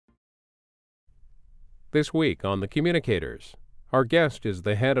This week on the Communicators, our guest is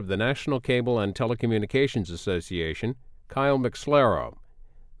the head of the National Cable and Telecommunications Association, Kyle McSlarrow.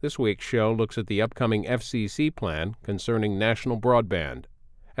 This week's show looks at the upcoming FCC plan concerning national broadband,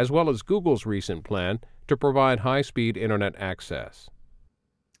 as well as Google's recent plan to provide high-speed internet access.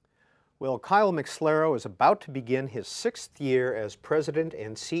 Well, Kyle McSlarrow is about to begin his 6th year as president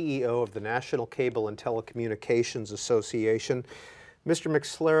and CEO of the National Cable and Telecommunications Association. Mr.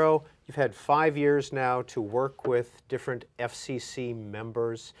 McSlarrow, you've had 5 years now to work with different FCC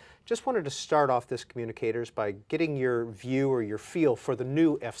members. Just wanted to start off this Communicators by getting your view or your feel for the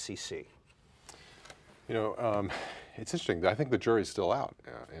new FCC. You know, it's interesting. I think the jury's still out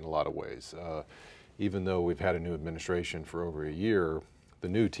in a lot of ways. Even though we've had a new administration for over a year, the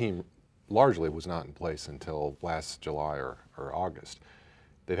new team largely was not in place until last July or August.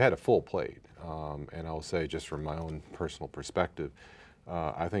 They've had a full plate, and I'll say just from my own personal perspective,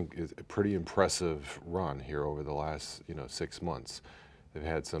 I think it's a pretty impressive run here over the last 6 months. They've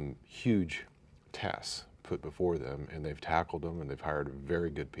had some huge tasks put before them, and they've tackled them, and they've hired very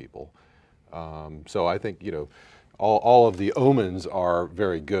good people. So I think all of the omens are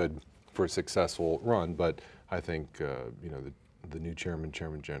very good for a successful run, but I think the new Chairman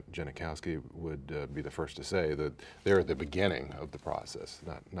Janikowski, would be the first to say that they're at the beginning of the process,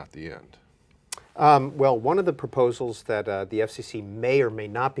 not the end. Well, one of the proposals that the FCC may or may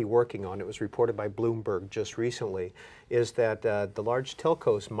not be working on, it was reported by Bloomberg just recently, is that the large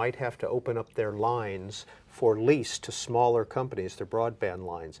telcos might have to open up their lines for lease to smaller companies, their broadband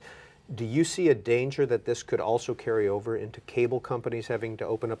lines. Do you see a danger that this could also carry over into cable companies having to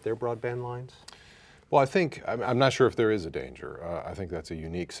open up their broadband lines? Well, I think, I'm not sure if there is a danger. I think that's a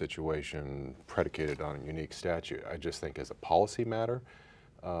unique situation predicated on a unique statute. I just think as a policy matter,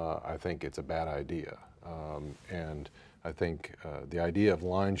 I think it's a bad idea. And I think the idea of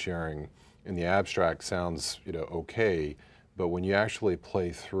line sharing in the abstract sounds okay, but when you actually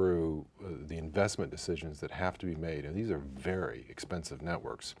play through the investment decisions that have to be made, and these are very expensive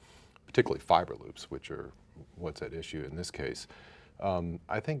networks, particularly fiber loops, which are what's at issue in this case,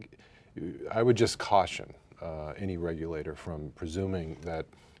 I think I would just caution any regulator from presuming that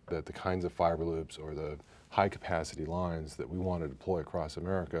the kinds of fiber loops or the high capacity lines that we want to deploy across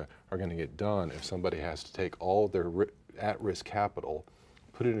America are going to get done if somebody has to take all their at-risk capital,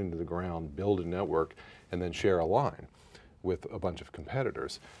 put it into the ground, build a network, and then share a line with a bunch of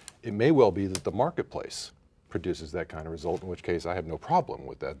competitors. It may well be that the marketplace produces that kind of result, in which case I have no problem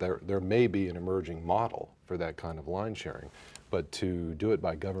with that. There may be an emerging model for that kind of line sharing, but to do it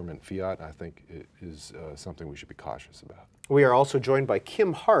by government fiat, I think it is something we should be cautious about. We are also joined by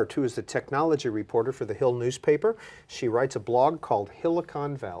Kim Hart, who is the technology reporter for the Hill newspaper. She writes a blog called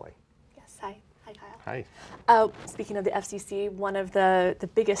Silicon Valley. Yes, hi. Hi, Kyle. Hi. Speaking of the FCC, one of the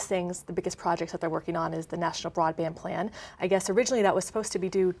biggest things, the biggest projects that they're working on is the National Broadband Plan. I guess originally that was supposed to be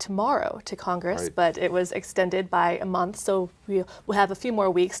due tomorrow to Congress, right, but it was extended by a month, so we'll have a few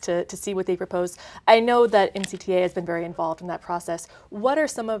more weeks to see what they propose. I know that NCTA has been very involved in that process. What are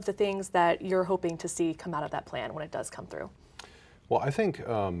some of the things that you're hoping to see come out of that plan when it does come through? Well, I think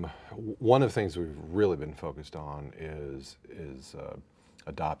one of the things we've really been focused on is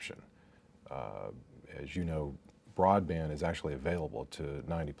adoption. As you know, broadband is actually available to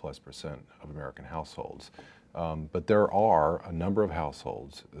 90+% of American households. But there are a number of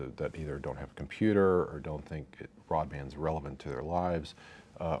households that either don't have a computer or don't think broadband's relevant to their lives,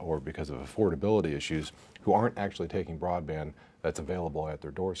 or because of affordability issues, who aren't actually taking broadband that's available at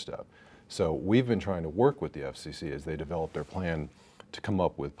their doorstep. So we've been trying to work with the FCC as they develop their plan to come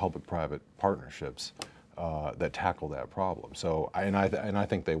up with public-private partnerships that tackle that problem. So, I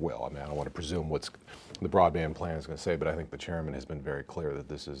think they will. I mean, I don't want to presume what the broadband plan is going to say, but I think the chairman has been very clear that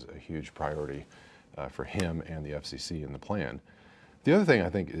this is a huge priority for him and the FCC in the plan. The other thing I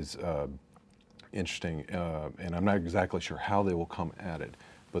think is interesting, and I'm not exactly sure how they will come at it,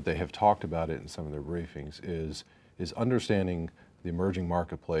 but they have talked about it in some of their briefings, is understanding the emerging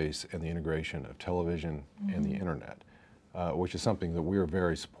marketplace and the integration of television and the internet, which is something that we're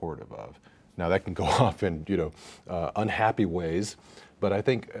very supportive of. Now that can go off in unhappy ways, but I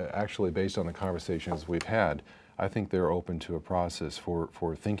think actually based on the conversations we've had, I think they're open to a process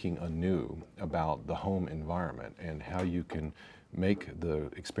for thinking anew about the home environment and how you can make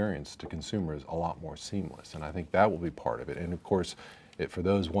the experience to consumers a lot more seamless. And I think that will be part of it. And of course, for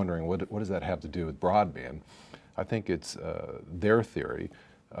those wondering what does that have to do with broadband, I think it's their theory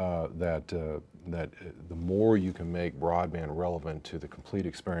that the more you can make broadband relevant to the complete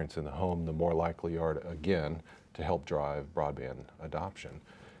experience in the home, the more likely you are to, again, to help drive broadband adoption.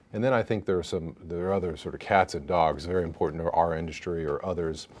 And then I think there are other sort of cats and dogs, very important to our industry or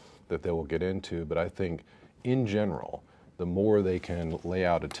others that they will get into. But I think in general, the more they can lay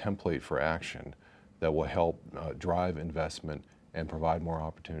out a template for action that will help drive investment and provide more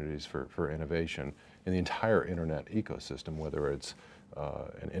opportunities for innovation in the entire internet ecosystem, whether it's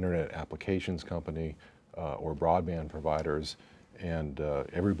an internet applications company or broadband providers and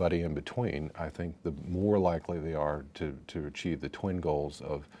everybody in between, I think the more likely they are to achieve the twin goals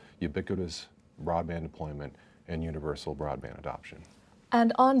of ubiquitous broadband deployment and universal broadband adoption.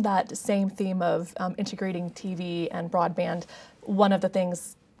 And on that same theme of integrating TV and broadband, one of the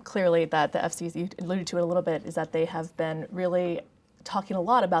things clearly that the FCCs, you alluded to it a little bit, is that they have been really talking a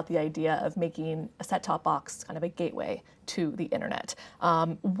lot about the idea of making a set-top box kind of a gateway to the internet.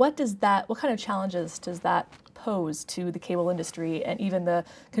 What kind of challenges does that pose to the cable industry and even the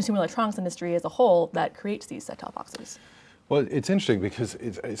consumer electronics industry as a whole that creates these set-top boxes? Well, it's interesting because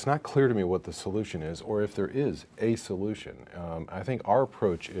it's not clear to me what the solution is, or if there is a solution. I think our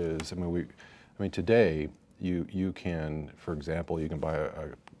approach is, today you can, for example, you can buy a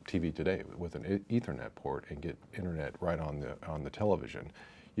TV today with an Ethernet port and get internet right on the television.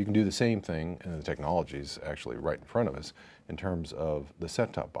 You can do the same thing, and the technology is actually right in front of us in terms of the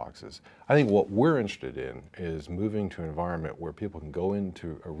set-top boxes. I think what we're interested in is moving to an environment where people can go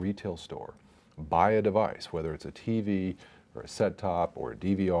into a retail store, buy a device, whether it's a TV or a set-top or a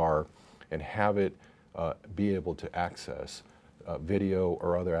DVR, and have it be able to access video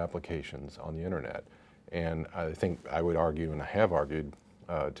or other applications on the internet. And I think I would argue, and I have argued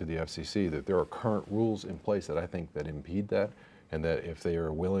to the FCC, that there are current rules in place that I think that impede that, and that if they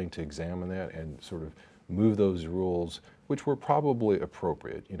are willing to examine that and sort of move those rules, which were probably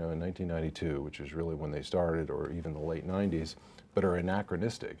appropriate, in 1992, which is really when they started, or even the late 90s, but are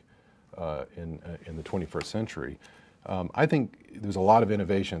anachronistic in the 21st century. I think there's a lot of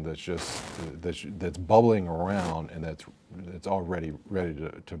innovation that's bubbling around, and that's already ready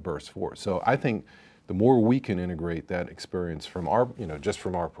to burst forth. So I think the more we can integrate that experience from our, just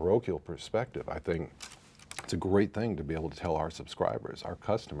from our parochial perspective, I think it's a great thing to be able to tell our subscribers, our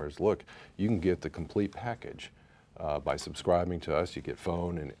customers, look, you can get the complete package by subscribing to us. You get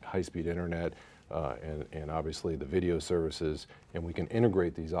phone and high-speed internet and obviously the video services, and we can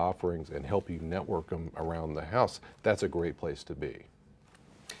integrate these offerings and help you network them around the house. That's a great place to be.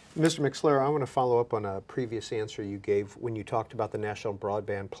 Mr. McSlarrow, I want to follow up on a previous answer you gave when you talked about the National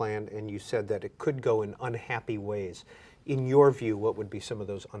Broadband Plan, and you said that it could go in unhappy ways. In your view, what would be some of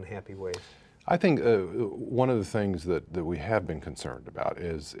those unhappy ways? I think one of the things that we have been concerned about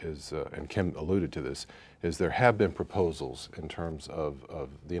is and Kim alluded to this, is there have been proposals in terms of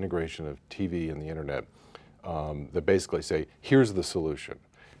the integration of TV and the internet that basically say, here's the solution.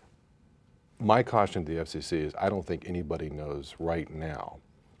 My caution to the FCC is I don't think anybody knows right now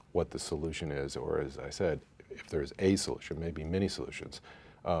what the solution is, or as I said, if there's a solution, maybe many solutions.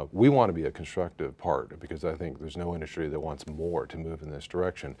 We want to be a constructive part, because I think there's no industry that wants more to move in this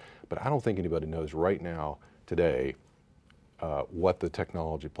direction. But I don't think anybody knows right now, today, what the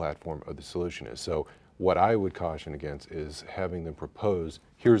technology platform or the solution is. So what I would caution against is having them propose,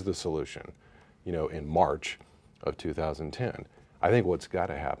 here's the solution, in March of 2010. I think what's got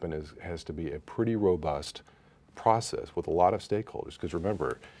to happen has to be a pretty robust process with a lot of stakeholders, because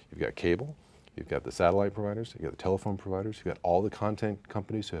remember, you've got cable, you've got the satellite providers, you've got the telephone providers, you've got all the content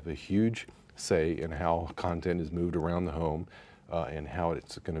companies who have a huge say in how content is moved around the home and how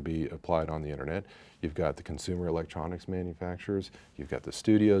it's going to be applied on the internet. You've got the consumer electronics manufacturers, you've got the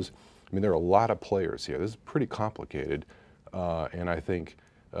studios. There are a lot of players here. This is pretty complicated, and I think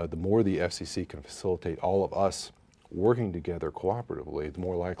the more the FCC can facilitate all of us working together cooperatively, the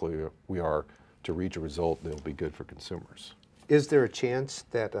more likely we are to reach a result that will be good for consumers. Is there a chance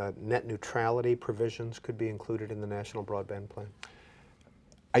that net neutrality provisions could be included in the National Broadband Plan?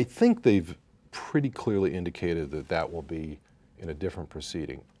 I think they've pretty clearly indicated that that will be in a different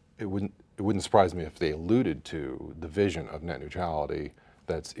proceeding. It wouldn't surprise me if they alluded to the vision of net neutrality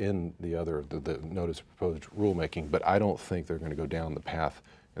that's in the notice of proposed rulemaking, but I don't think they're going to go down the path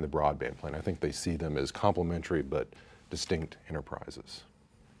in the broadband plan. I think they see them as complementary but distinct enterprises.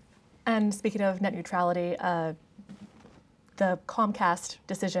 And speaking of net neutrality, the Comcast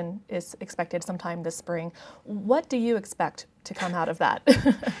decision is expected sometime this spring. What do you expect to come out of that?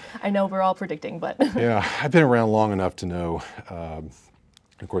 I know we're all predicting, but. Yeah, I've been around long enough to know,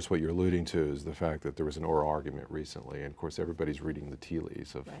 of course, what you're alluding to is the fact that there was an oral argument recently, and of course everybody's reading the tea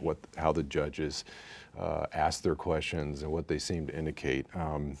leaves of how the judges asked their questions and what they seem to indicate.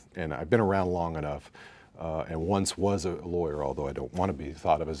 And I've been around long enough, and once was a lawyer, although I don't want to be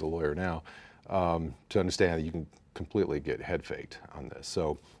thought of as a lawyer now, to understand that you can completely get head faked on this.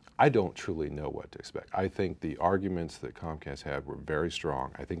 So I don't truly know what to expect. I think the arguments that Comcast had were very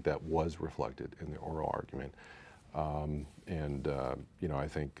strong. I think that was reflected in the oral argument. You know, I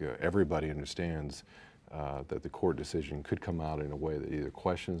think everybody understands that the court decision could come out in a way that either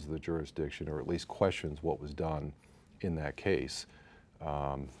questions the jurisdiction or at least questions what was done in that case.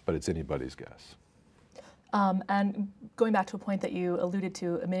 But it's anybody's guess. And going back to a point that you alluded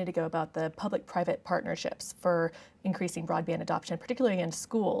to a minute ago about the public-private partnerships for increasing broadband adoption, particularly in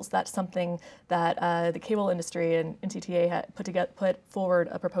schools, that's something that the cable industry and NCTA had put forward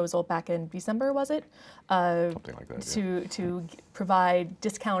a proposal back in December, was it? Something like that, to provide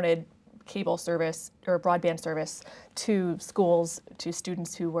discounted cable service or broadband service to schools, to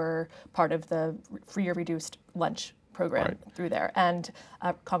students who were part of the free or reduced lunch program through there. And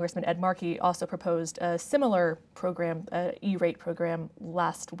Congressman Ed Markey also proposed a similar program, E-rate program,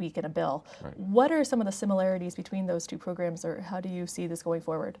 last week in a bill. What are some of the similarities between those two programs, or how do you see this going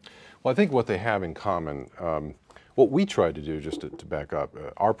forward? Well, I think what they have in common, what we tried to do, just to back up,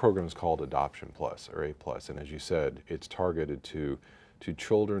 our program is called Adoption Plus, or A+, and as you said, it's targeted to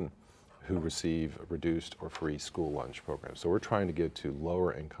children who receive a reduced or free school lunch program. So we're trying to get to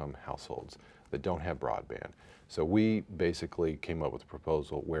lower income households that don't have broadband. So we basically came up with a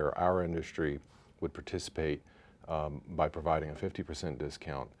proposal where our industry would participate by providing a 50%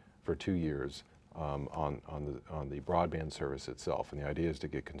 discount for 2 years on the broadband service itself. And the idea is to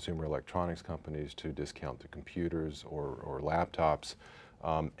get consumer electronics companies to discount the computers or laptops,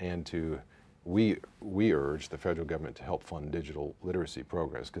 and we urge the federal government to help fund digital literacy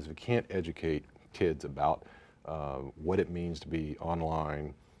programs, because if we can't educate kids about what it means to be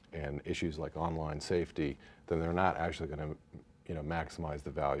online and issues like online safety, then they're not actually going to, maximize the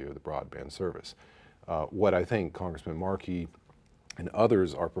value of the broadband service. What I think Congressman Markey and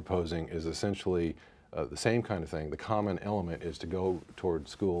others are proposing is essentially the same kind of thing. The common element is to go toward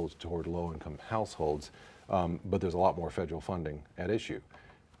schools, toward low-income households, but there's a lot more federal funding at issue.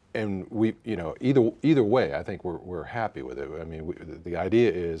 And we, either way, I think we're happy with it. I mean, the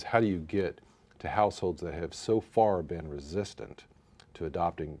idea is, how do you get to households that have so far been resistant to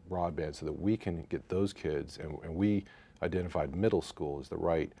adopting broadband so that we can get those kids, and we identified middle school as the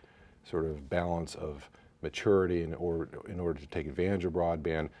right sort of balance of maturity in order to take advantage of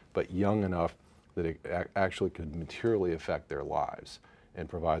broadband, but young enough that it actually could materially affect their lives and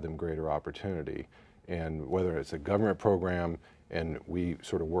provide them greater opportunity. And whether it's a government program and we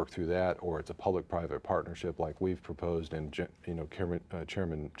sort of work through that, or it's a public-private partnership like we've proposed, and Chairman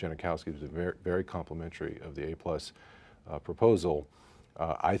Janikowski was very, very complimentary of the A+ proposal.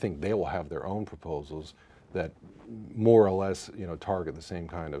 I think they will have their own proposals that more or less, target the same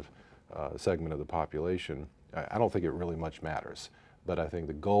kind of segment of the population. I don't think it really much matters, but I think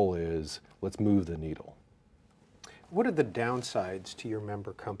the goal is, let's move the needle. What are the downsides to your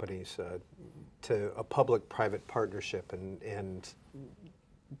member companies to a public-private partnership and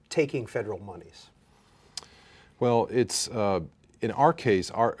taking federal monies? Well, it's in our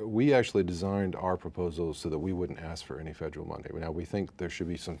case, we actually designed our proposals so that we wouldn't ask for any federal money. Now, we think there should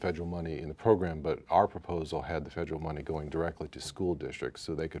be some federal money in the program, but our proposal had the federal money going directly to school districts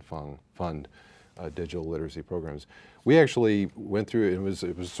so they could fund digital literacy programs. We actually went through,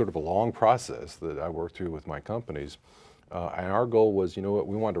 it was sort of a long process that I worked through with my companies, and our goal was, we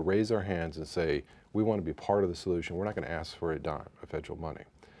wanted to raise our hands and say, we want to be part of the solution. We're not going to ask for a dime of federal money.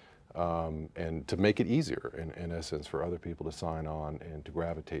 And to make it easier, in essence, for other people to sign on and to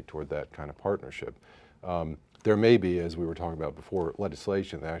gravitate toward that kind of partnership. There may be, as we were talking about before,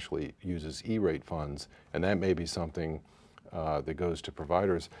 legislation that actually uses E-rate funds, and that may be something that goes to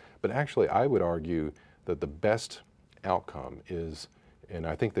providers. But actually, I would argue that the best outcome is, and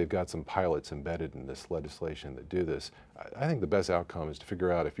I think they've got some pilots embedded in this legislation that do this, I think the best outcome is to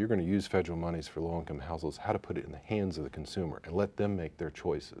figure out, if you're going to use federal monies for low-income households, how to put it in the hands of the consumer and let them make their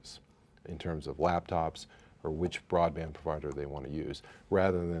choices in terms of laptops or which broadband provider they want to use,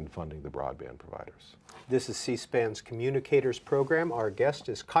 rather than funding the broadband providers. This is C-SPAN's Communicators program. Our guest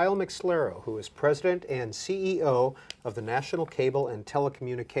is Kyle McSlarrow, who is President and CEO of the National Cable and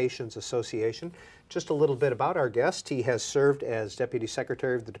Telecommunications Association. Just a little bit about our guest. He has served as Deputy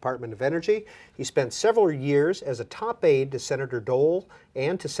Secretary of the Department of Energy. He spent several years as a top aide to Senator Dole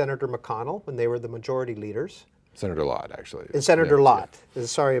and to Senator McConnell when they were the majority leaders. Senator Lott, actually. And Senator Lott. Yeah.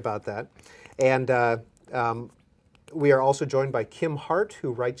 Sorry about that. And we are also joined by Kim Hart,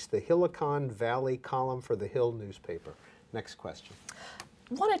 who writes the Helicon Valley column for the Hill newspaper. Next question.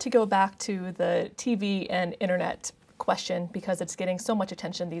 Wanted to go back to the TV and internet question, because it's getting so much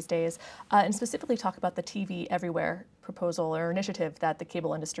attention these days, and specifically talk about the TV Everywhere proposal or initiative that the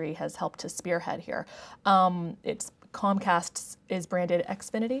cable industry has helped to spearhead here. It's Comcast is branded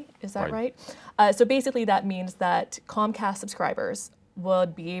Xfinity, is that Right. right? So basically that means that Comcast subscribers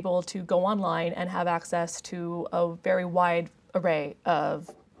would be able to go online and have access to a very wide array of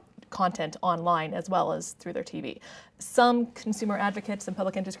content online as well as through their TV. Some consumer advocates and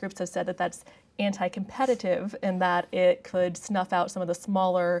public interest groups have said that that's anti-competitive and that it could snuff out some of the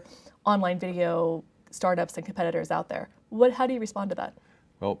smaller online video startups and competitors out there. How do you respond to that?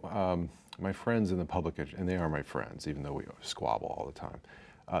 Well, my friends in the public, and they are my friends, even though we squabble all the time,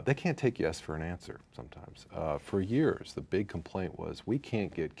 they can't take yes for an answer sometimes. For years, the big complaint was we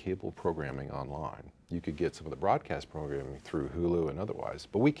can't get cable programming online. You could get some of the broadcast programming through Hulu and otherwise,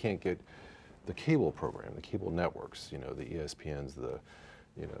 but we can't get the cable program, the cable networks, you know, the ESPNs, the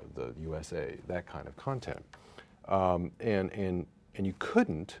USA, that kind of content. And you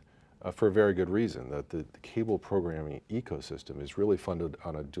couldn't for a very good reason, that the cable programming ecosystem is really funded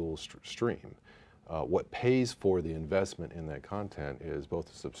on a dual stream. What pays for the investment in that content is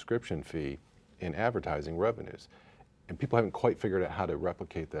both a subscription fee and advertising revenues. And people haven't quite figured out how to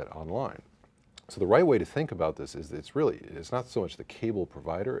replicate that online. So the right way to think about this is it's not so much the cable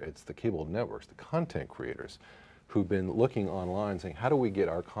provider, it's the cable networks, the content creators who've been looking online saying, how do we get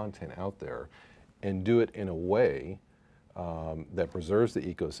our content out there and do it in a way that preserves the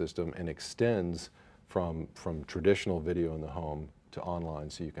ecosystem and extends from traditional video in the home to online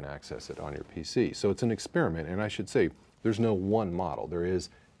so you can access it on your PC. So it's an experiment, and I should say there's no one model. There is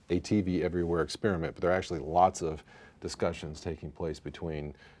a TV everywhere experiment, but there are actually lots of discussions taking place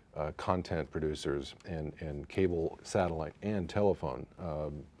between content producers and cable, satellite, and telephone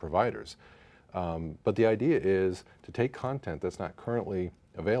providers. But the idea is to take content that's not currently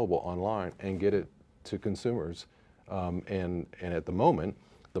available online and get it to consumers. And at the moment,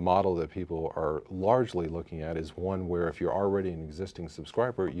 the model that people are largely looking at is one where if you're already an existing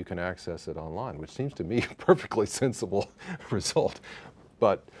subscriber, you can access it online, which seems to me a perfectly sensible result.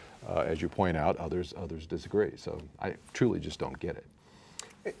 But as you point out, others disagree. So I truly just don't get it.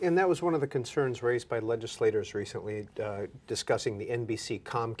 And that was one of the concerns raised by legislators recently discussing the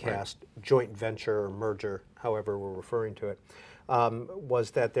NBC-Comcast joint venture or merger, however we're referring to it,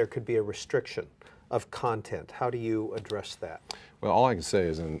 was that there could be a restriction of content. How do you address that? Well, all I can say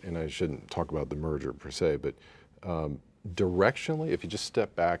is, and I shouldn't talk about the merger per se, but directionally, if you just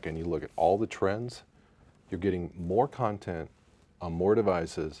step back and you look at all the trends, you're getting more content on more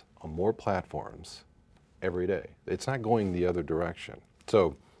devices, on more platforms every day. It's not going the other direction.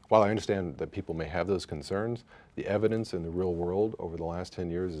 So while I understand that people may have those concerns, the evidence in the real world over the last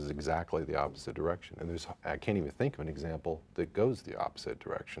 10 years is exactly the opposite direction. And I can't even think of an example that goes the opposite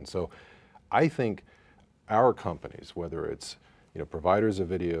direction. So I think our companies, whether it's providers of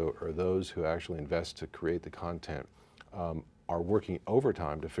video or those who actually invest to create the content, are working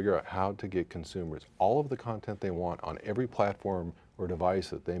overtime to figure out how to get consumers all of the content they want on every platform or device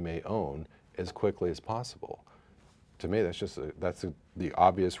that they may own as quickly as possible. To me, that's the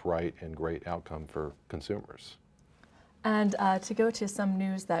obvious right and great outcome for consumers. And to go to some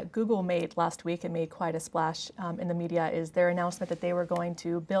news that Google made last week and made quite a splash in the media is their announcement that they were going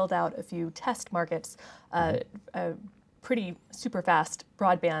to build out a few test markets, a pretty super fast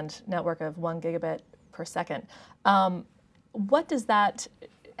broadband network of 1 gigabit per second. What does that,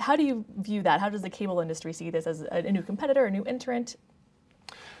 how do you view that? How does the cable industry see this as a new competitor, a new entrant?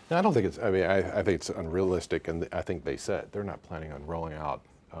 No, I don't think I think it's unrealistic, and I think they said they're not planning on rolling out.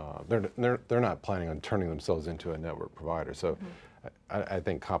 They're not planning on turning themselves into a network provider. So I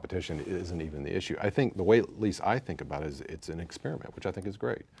think competition isn't even the issue. I think the way, at least I think about it, is it's an experiment, which I think is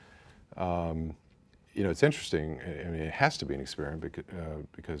great. It's interesting. I mean, it has to be an experiment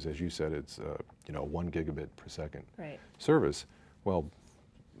because as you said, it's 1 gigabit per second service. Well,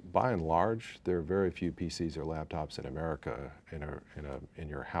 by and large, there are very few PCs or laptops in America in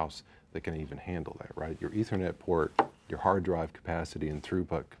your house that can even handle that, right? Your Ethernet port, your hard drive capacity and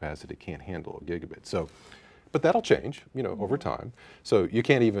throughput capacity can't handle a gigabit. So, but that'll change, over time. So you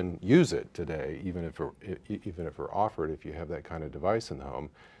can't even use it today, even if it offered, if you have that kind of device in the home.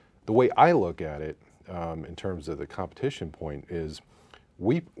 The way I look at it, in terms of the competition point, is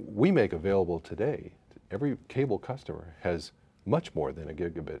we make available today, every cable customer has much more than a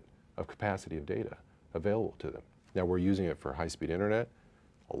gigabit of capacity of data available to them. Now we're using it for high-speed internet,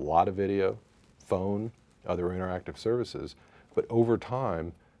 a lot of video, phone, other interactive services, but over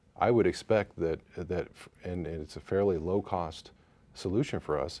time, I would expect that and it's a fairly low-cost solution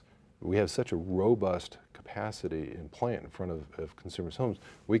for us. We have such a robust capacity and plant in front of consumers' homes.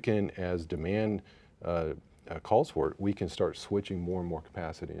 We can, as demand calls for it, we can start switching more and more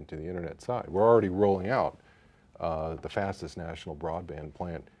capacity into the internet side. We're already rolling out the fastest national broadband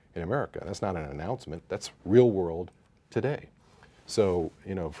plan in America. That's not an announcement. That's real-world today. So,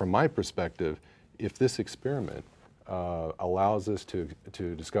 you know, from my perspective, if this experiment allows us to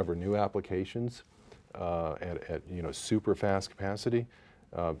discover new applications at you know, super fast capacity,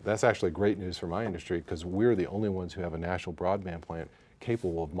 that's actually great news for my industry, because we're the only ones who have a national broadband plan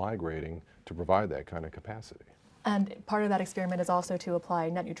capable of migrating to provide that kind of capacity. And part of that experiment is also to apply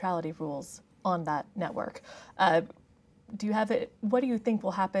net neutrality rules on that network. Do you have it? What do you think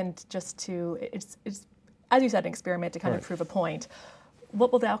will happen just to, it's as you said, an experiment to kind of prove a point.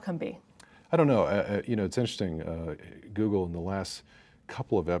 What will the outcome be? I don't know. You know, it's interesting. Google in the last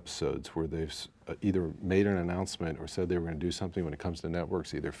couple of episodes where they've either made an announcement or said they were going to do something when it comes to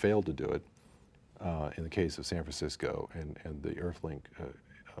networks, either failed to do it, in the case of San Francisco and the Earthlink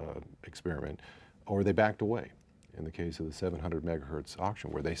experiment, or they backed away in the case of the 700 megahertz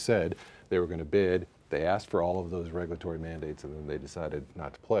auction, where they said they were going to bid. They asked for all of those regulatory mandates, and then they decided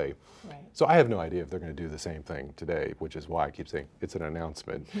not to play. Right. So I have no idea if they're going to do the same thing today, which is why I keep saying it's an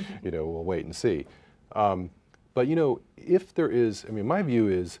announcement. You know, we'll wait and see. But you know, if there is, I mean, my view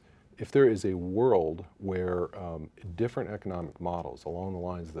is, if there is a world where different economic models along the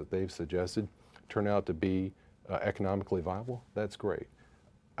lines that they've suggested turn out to be economically viable, that's great.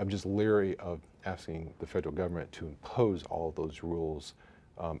 I'm just leery of asking the federal government to impose all of those rules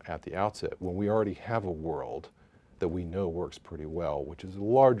at the outset, when we already have a world that we know works pretty well, which is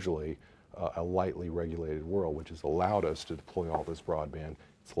largely a lightly regulated world, which has allowed us to deploy all this broadband.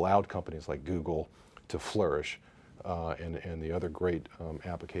 It's allowed companies like Google to flourish, and the other great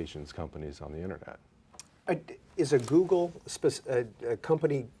applications companies on the internet. Is a Google a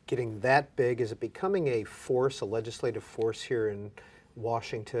company getting that big? Is it becoming a force, a legislative force here in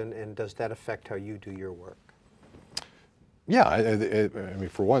Washington, and does that affect how you do your work? Yeah, I mean,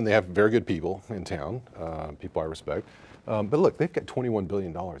 for one, they have very good people in town, people I respect. But look, they've got $21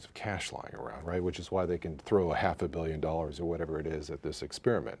 billion of cash lying around, right? Which is why they can throw $500 million or whatever it is at this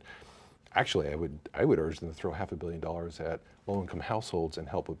experiment. Actually, I would urge them to throw $500 million at low-income households and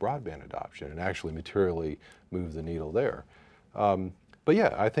help with broadband adoption and actually materially move the needle there. But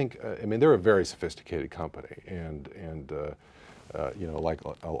yeah, I think, I mean, they're a very sophisticated company, and you know, like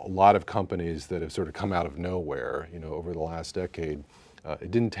a lot of companies that have sort of come out of nowhere, you know, over the last decade,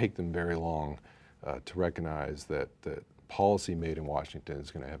 it didn't take them very long to recognize that policy made in Washington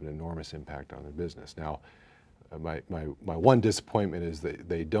is going to have an enormous impact on their business. Now, my one disappointment is that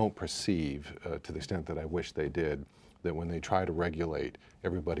they don't perceive, to the extent that I wish they did, that when they try to regulate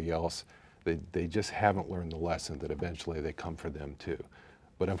everybody else, they just haven't learned the lesson that eventually they come for them too.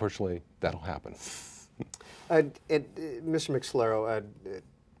 But unfortunately, that'll happen. Mr. McSlarrow,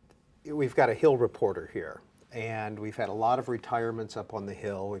 we've got a Hill reporter here, and we've had a lot of retirements up on the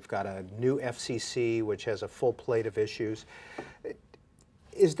Hill. We've got a new FCC, which has a full plate of issues.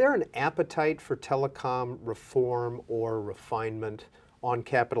 Is there an appetite for telecom reform or refinement on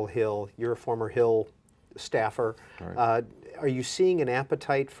Capitol Hill? You're a former Hill staffer. Right. Are you seeing an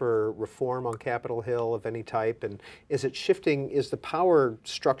appetite for reform on Capitol Hill of any type? And is it shifting, is the power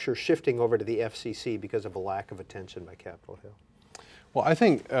structure shifting over to the FCC because of a lack of attention by Capitol Hill? Well, I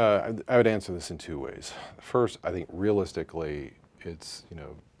think I would answer this in two ways. First, I think realistically, it's, you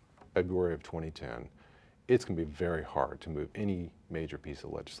know, February of 2010. It's going to be very hard to move any major piece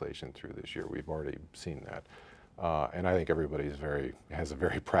of legislation through this year. We've already seen that. And I think everybody has a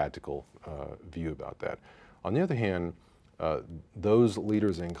very practical view about that. On the other hand, those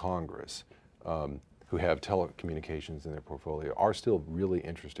leaders in Congress who have telecommunications in their portfolio are still really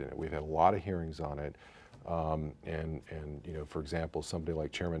interested in it. We've had a lot of hearings on it. And you know, for example, somebody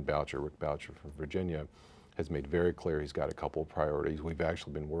like Chairman Boucher, Rick Boucher from Virginia, has made very clear he's got a couple of priorities. We've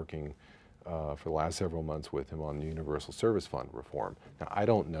actually been working for the last several months with him on the Universal Service Fund reform. Now, I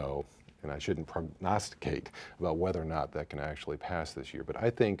don't know, and I shouldn't prognosticate about whether or not that can actually pass this year, but I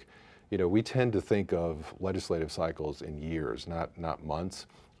think, you know, we tend to think of legislative cycles in years, not months.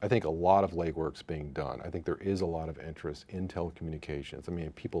 I think a lot of legwork's being done. I think there is a lot of interest in telecommunications. I mean,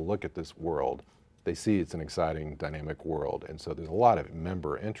 if people look at this world, they see it's an exciting, dynamic world, and so there's a lot of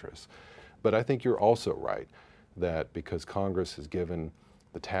member interest. But I think you're also right that because Congress has given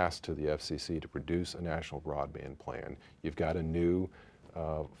the task to the FCC to produce a national broadband plan, you've got a new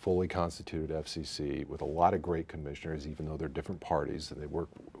fully constituted FCC with a lot of great commissioners, even though they're different parties and they work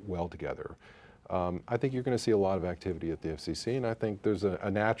well together. I think you're going to see a lot of activity at the FCC, and I think there's a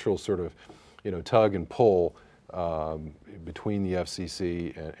natural sort of, you know, tug and pull between the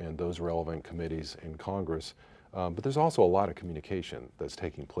FCC and those relevant committees in Congress. But there's also a lot of communication that's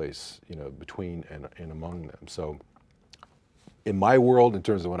taking place, you know, between and among them. So in my world, in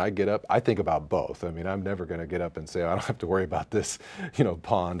terms of when I get up, I think about both. I mean, I'm never going to get up and say, I don't have to worry about this, you know,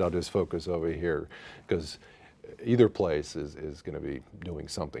 pond. I'll just focus over here. Because either place is going to be doing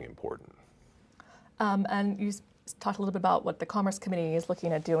something important. And you talked a little bit about what the Commerce Committee is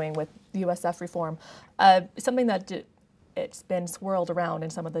looking at doing with USF reform. Something that it's been swirled around in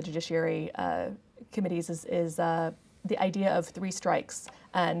some of the judiciary committees is the idea of 3 strikes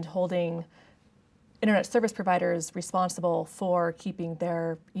and holding internet service providers responsible for keeping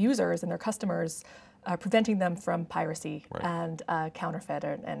their users and their customers, preventing them from piracy and counterfeit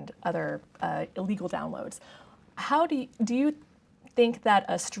and other illegal downloads. How do you think that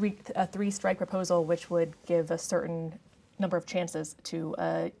a 3-strike proposal, which would give a certain number of chances to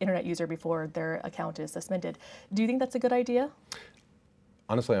an internet user before their account is suspended, do you think that's a good idea?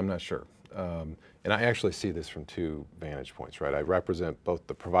 Honestly, I'm not sure. And I actually see this from 2 vantage points, right? I represent both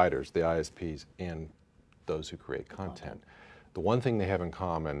the providers, the ISPs, and those who create content. The one thing they have in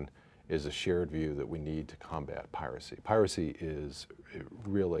common is a shared view that we need to combat piracy. Piracy is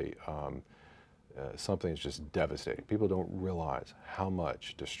really something that's just devastating. People don't realize how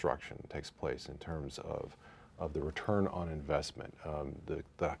much destruction takes place in terms of the return on investment.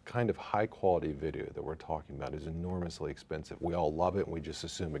 The kind of high quality video that we're talking about is enormously expensive. We all love it and we just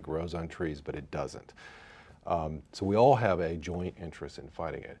assume it grows on trees, but it doesn't. So we all have a joint interest in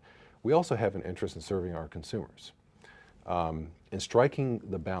fighting it. We also have an interest in serving our consumers. In striking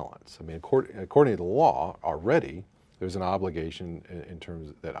the balance, I mean, according to the law already, there's an obligation in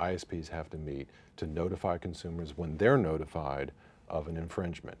terms that ISPs have to meet to notify consumers when they're notified of an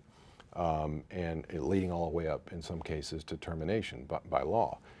infringement, and leading all the way up in some cases to termination by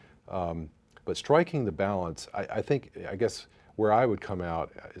law. But striking the balance, I guess where I would come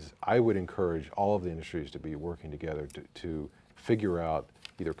out is I would encourage all of the industries to be working together to figure out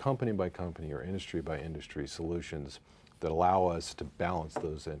either company by company or industry by industry solutions that allow us to balance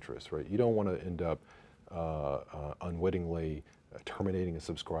those interests, right? You don't want to end up unwittingly terminating a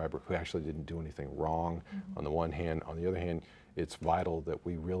subscriber who actually didn't do anything wrong on the one hand. On the other hand, it's vital that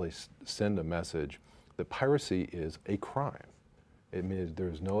we really send a message that piracy is a crime. I mean,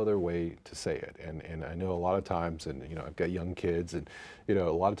 there's no other way to say it. And I know a lot of times, and you know, I've got young kids, and you know,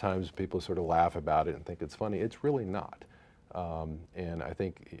 a lot of times people sort of laugh about it and think it's funny. It's really not. And I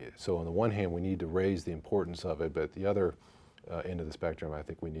think, so on the one hand, we need to raise the importance of it, but at the other end of the spectrum, I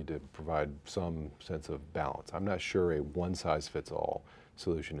think we need to provide some sense of balance. I'm not sure a one-size-fits-all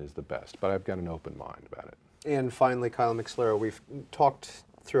solution is the best, but I've got an open mind about it. And finally, Kyle McSlarrow, we've talked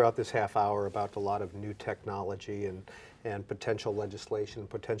throughout this half hour about a lot of new technology and potential legislation,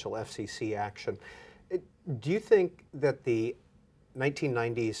 potential FCC action. Do you think that the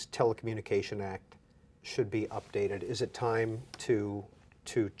 1990s Telecommunications Act should be updated? Is it time to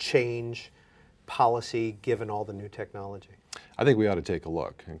change policy given all the new technology? I think we ought to take a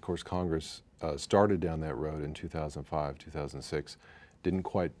look. And of course, Congress started down that road in 2005, 2006, didn't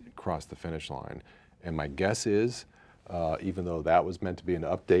quite cross the finish line. And my guess is, even though that was meant to be an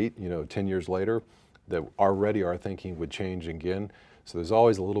update, you know, 10 years later, that already our thinking would change again. So there's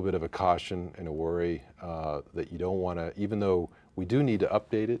always a little bit of a caution and a worry that you don't want to, even though we do need to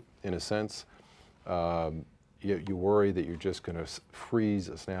update it in a sense, you worry that you're just going to freeze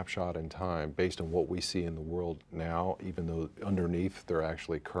a snapshot in time based on what we see in the world now, even though underneath there are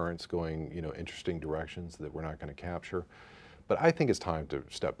actually currents going, you know, interesting directions that we're not going to capture. But I think it's time to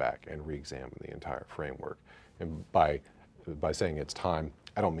step back and re-examine the entire framework. And by saying it's time,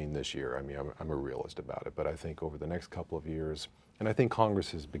 I don't mean this year. I mean, I'm a realist about it. But I think over the next couple of years, and I think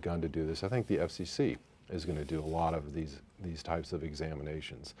Congress has begun to do this. I think the FCC is going to do a lot of these types of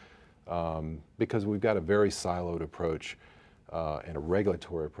examinations. Because we've got a very siloed approach and a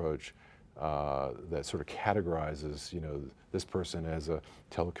regulatory approach that sort of categorizes, you know, this person as a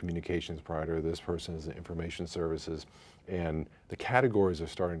telecommunications provider, this person as an information services, and the categories are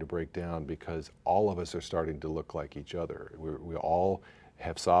starting to break down because all of us are starting to look like each other. We all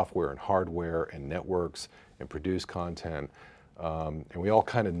have software and hardware and networks and produce content. And we all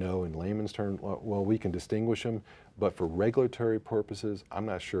kind of know in layman's terms, well, we can distinguish them, but for regulatory purposes, I'm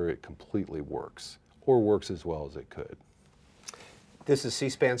not sure it completely works or works as well as it could. This is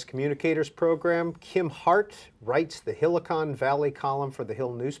C-SPAN's Communicators program. Kim Hart writes the Silicon Valley column for the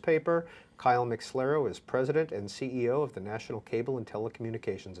Hill newspaper. Kyle McSlarrow is president and CEO of the National Cable and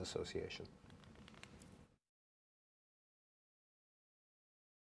Telecommunications Association.